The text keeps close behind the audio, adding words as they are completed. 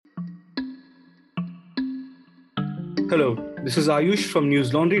Hello, this is Ayush from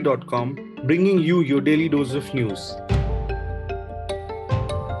newslaundry.com, bringing you your daily dose of news.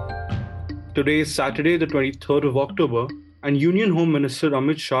 Today is Saturday, the 23rd of October, and Union Home Minister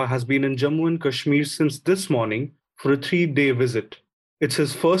Amit Shah has been in Jammu and Kashmir since this morning for a 3-day visit. It's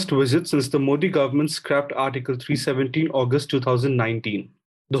his first visit since the Modi government scrapped Article 370 in August 2019.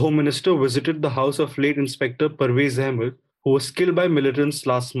 The Home Minister visited the house of late Inspector Parvez Ahmed, who was killed by militants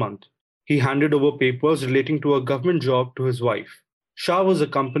last month. He handed over papers relating to a government job to his wife. Shah was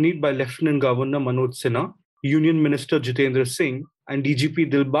accompanied by Lieutenant Governor Manoj Sinha, Union Minister Jitendra Singh, and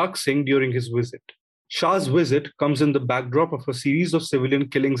DGP Dilbag Singh during his visit. Shah's visit comes in the backdrop of a series of civilian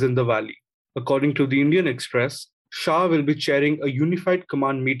killings in the valley. According to the Indian Express, Shah will be chairing a unified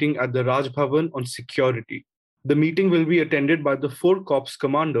command meeting at the Raj Bhavan on security. The meeting will be attended by the 4 corps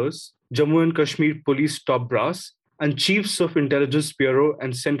commanders, Jammu and Kashmir Police top brass, and chiefs of Intelligence Bureau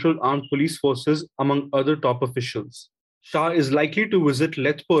and Central Armed Police Forces, among other top officials. Shah is likely to visit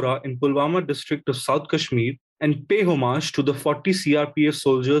Letpora in Pulwama district of South Kashmir and pay homage to the 40 CRPF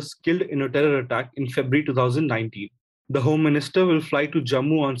soldiers killed in a terror attack in February 2019. The Home Minister will fly to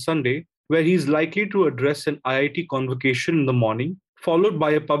Jammu on Sunday, where he is likely to address an IIT convocation in the morning, followed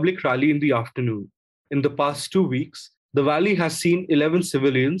by a public rally in the afternoon. In the past 2 weeks, the valley has seen 11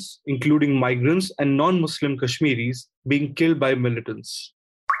 civilians, including migrants and non-Muslim Kashmiris, being killed by militants.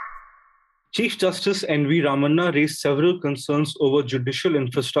 Chief Justice N.V. Ramanna raised several concerns over judicial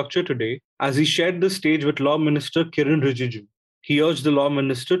infrastructure today as he shared the stage with Law Minister Kiren Rijiju. He urged the Law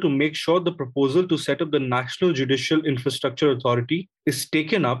Minister to make sure the proposal to set up the National Judicial Infrastructure Authority is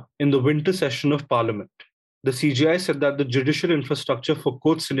taken up in the winter session of Parliament. The CJI said that the judicial infrastructure for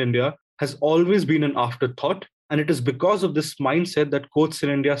courts in India has always been an afterthought, and it is because of this mindset that courts in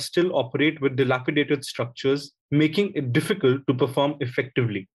India still operate with dilapidated structures, making it difficult to perform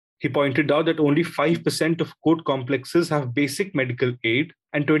effectively. He pointed out that only 5% of court complexes have basic medical aid,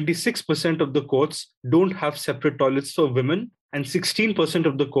 and 26% of the courts don't have separate toilets for women, and 16%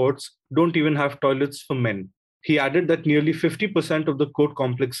 of the courts don't even have toilets for men. He added that nearly 50% of the court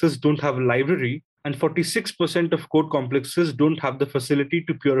complexes don't have a library, and 46% of court complexes don't have the facility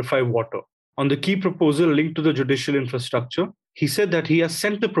to purify water. On the key proposal linked to the judicial infrastructure, he said that he has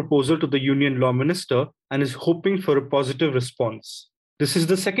sent the proposal to the Union Law Minister and is hoping for a positive response. This is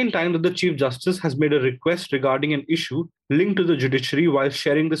the second time that the Chief Justice has made a request regarding an issue linked to the judiciary while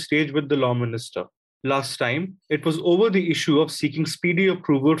sharing the stage with the Law Minister. Last time, it was over the issue of seeking speedy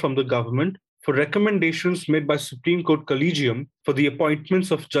approval from the government for recommendations made by Supreme Court Collegium for the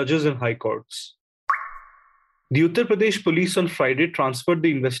appointments of judges in high courts. The Uttar Pradesh police on Friday transferred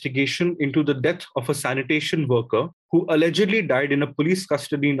the investigation into the death of a sanitation worker who allegedly died in a police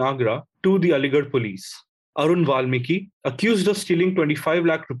custody in Agra to the Aligarh police. Arun Valmiki, accused of stealing 25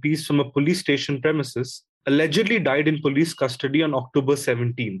 lakh rupees from a police station premises, allegedly died in police custody on October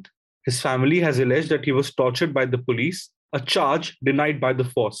 17th. His family has alleged that he was tortured by the police, a charge denied by the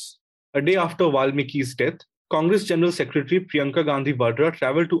force. A day after Valmiki's death, Congress General Secretary Priyanka Gandhi Vadra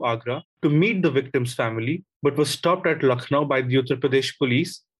travelled to Agra to meet the victim's family, but was stopped at Lucknow by the Uttar Pradesh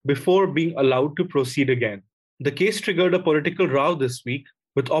police before being allowed to proceed again. The case triggered a political row this week,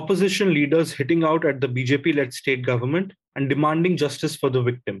 with opposition leaders hitting out at the BJP-led state government and demanding justice for the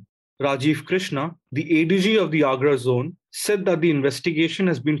victim. Rajiv Krishna, the ADG of the Agra zone, said that the investigation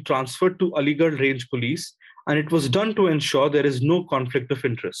has been transferred to Aligarh Range Police and it was done to ensure there is no conflict of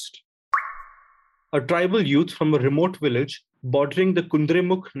interest. A tribal youth from a remote village bordering the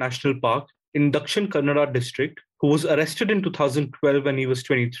Kundremukh National Park in Dakshin Kannada district, who was arrested in 2012 when he was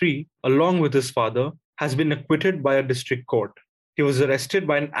 23, along with his father, has been acquitted by a district court. He was arrested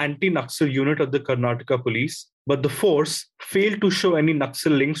by an anti-Naxal unit of the Karnataka police, but the force failed to show any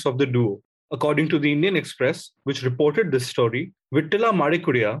Naxal links of the duo. According to the Indian Express, which reported this story, Vittala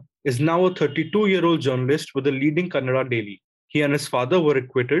Madikudiya is now a 32-year-old journalist with a leading Kannada daily. He and his father were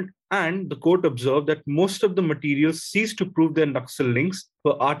acquitted, and the court observed that most of the materials seized to prove their Naxal links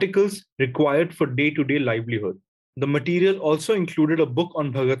were articles required for day-to-day livelihood. The material also included a book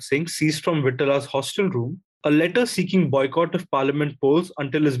on Bhagat Singh seized from Vittala's hostel room, a letter seeking boycott of parliament polls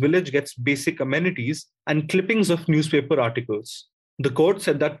until his village gets basic amenities, and clippings of newspaper articles. The court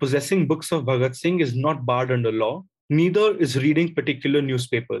said that possessing books of Bhagat Singh is not barred under law, neither is reading particular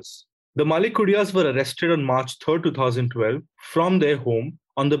newspapers. The Malikudiyas were arrested on March 3, 2012, from their home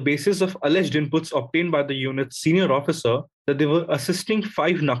on the basis of alleged inputs obtained by the unit's senior officer that they were assisting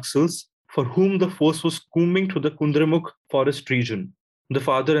 5 Naxals for whom the force was combing through the Kundremukh forest region. The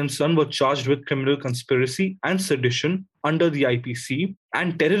father and son were charged with criminal conspiracy and sedition under the IPC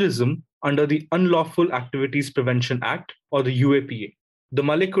and terrorism under the Unlawful Activities Prevention Act, or the UAPA. The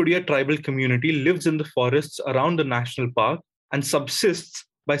Malekudia tribal community lives in the forests around the national park and subsists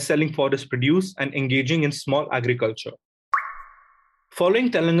by selling forest produce and engaging in small agriculture. Following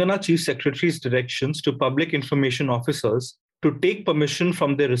Telangana Chief Secretary's directions to public information officers to take permission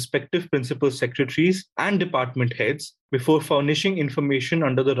from their respective principal secretaries and department heads before furnishing information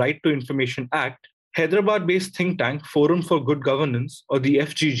under the Right to Information Act, Hyderabad-based think tank Forum for Good Governance, or the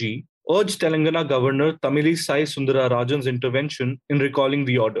FGG, urged Telangana Governor Tamilisai Sundararajan's intervention in recalling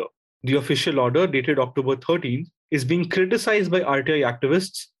the order. The official order, dated October 13th, is being criticized by RTI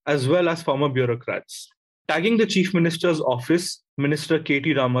activists as well as former bureaucrats. Tagging the Chief Minister's office, Minister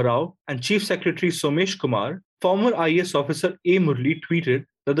K.T. Ramarao, and Chief Secretary Somesh Kumar, former IAS officer A. Murli tweeted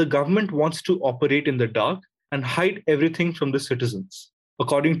that the government wants to operate in the dark and hide everything from the citizens.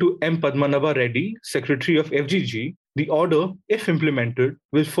 According to M. Padmanabha Reddy, Secretary of FGG, the order, if implemented,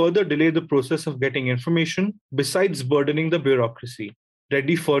 will further delay the process of getting information besides burdening the bureaucracy.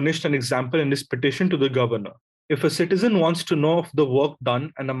 Reddy furnished an example in his petition to the governor. If a citizen wants to know of the work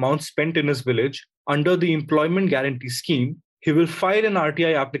done and amount spent in his village under the Employment Guarantee Scheme, he will file an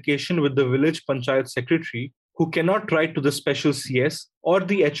RTI application with the village panchayat secretary, who cannot write to the special CS or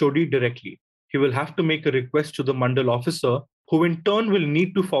the HOD directly. He will have to make a request to the Mandal officer, who in turn will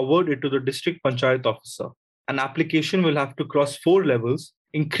need to forward it to the district panchayat officer. An application will have to cross 4 levels,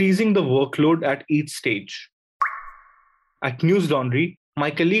 increasing the workload at each stage. At News Laundry, my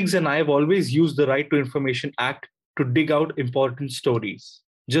colleagues and I have always used the Right to Information Act to dig out important stories.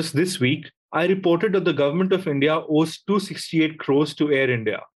 Just this week, I reported that the Government of India owes 268 crores to Air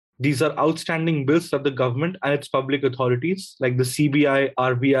India. These are outstanding bills that the government and its public authorities, like the CBI,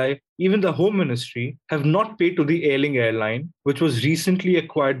 RBI, even the Home Ministry, have not paid to the ailing airline, which was recently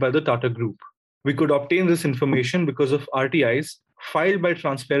acquired by the Tata Group. We could obtain this information because of RTIs filed by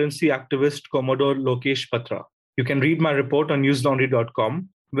transparency activist Commodore Lokesh Patra. You can read my report on newslaundry.com,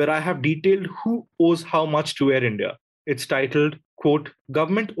 where I have detailed who owes how much to Air India. It's titled, quote,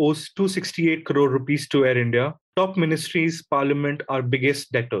 Government owes 268 crore rupees to Air India. Top ministries, parliament are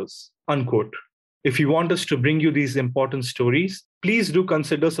biggest debtors, unquote. If you want us to bring you these important stories, please do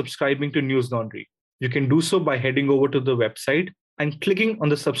consider subscribing to News Laundry. You can do so by heading over to the website and clicking on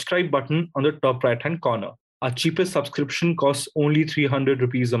the subscribe button on the top right-hand corner. Our cheapest subscription costs only 300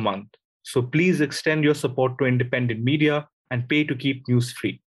 rupees a month. So please extend your support to independent media and pay to keep news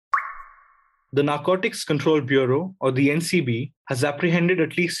free. The Narcotics Control Bureau, or the NCB, has apprehended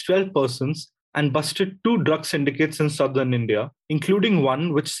at least 12 persons and busted 2 drug syndicates in southern India, including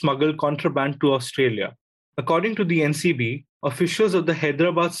one which smuggled contraband to Australia. According to the NCB, officials of the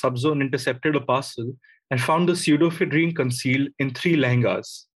Hyderabad subzone intercepted a parcel and found the pseudoephedrine concealed in 3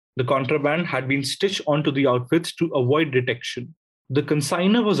 lehengas. The contraband had been stitched onto the outfits to avoid detection. The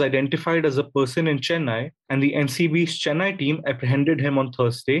consignor was identified as a person in Chennai, and the NCB's Chennai team apprehended him on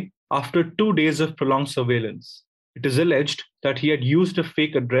Thursday after 2 days of prolonged surveillance. It is alleged that he had used a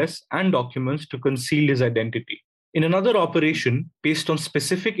fake address and documents to conceal his identity. In another operation, based on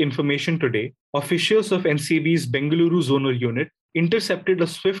specific information today, officials of NCB's Bengaluru Zonal Unit intercepted a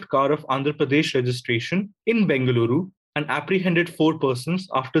Swift car of Andhra Pradesh registration in Bengaluru and apprehended 4 persons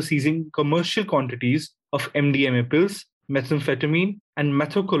after seizing commercial quantities of MDMA pills, methamphetamine, and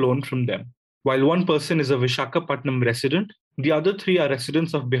methaqualone from them. While 1 person is a Visakhapatnam resident, the other 3 are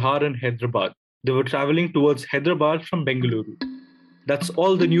residents of Bihar and Hyderabad. They were traveling towards Hyderabad from Bengaluru. That's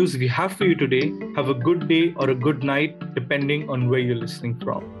all the news we have for you today. Have a good day or a good night, depending on where you're listening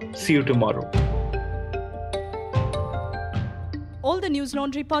from. See you tomorrow. All the News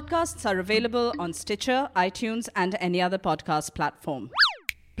Laundry podcasts are available on Stitcher, iTunes, and any other podcast platform.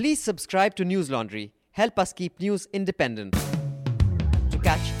 Please subscribe to News Laundry. Help us keep news independent. To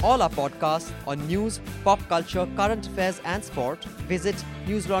catch all our podcasts on news, pop culture, current affairs, and sport, visit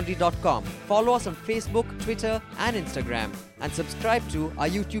newslaundry.com. Follow us on Facebook, Twitter, and Instagram, and subscribe to our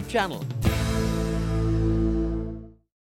YouTube channel.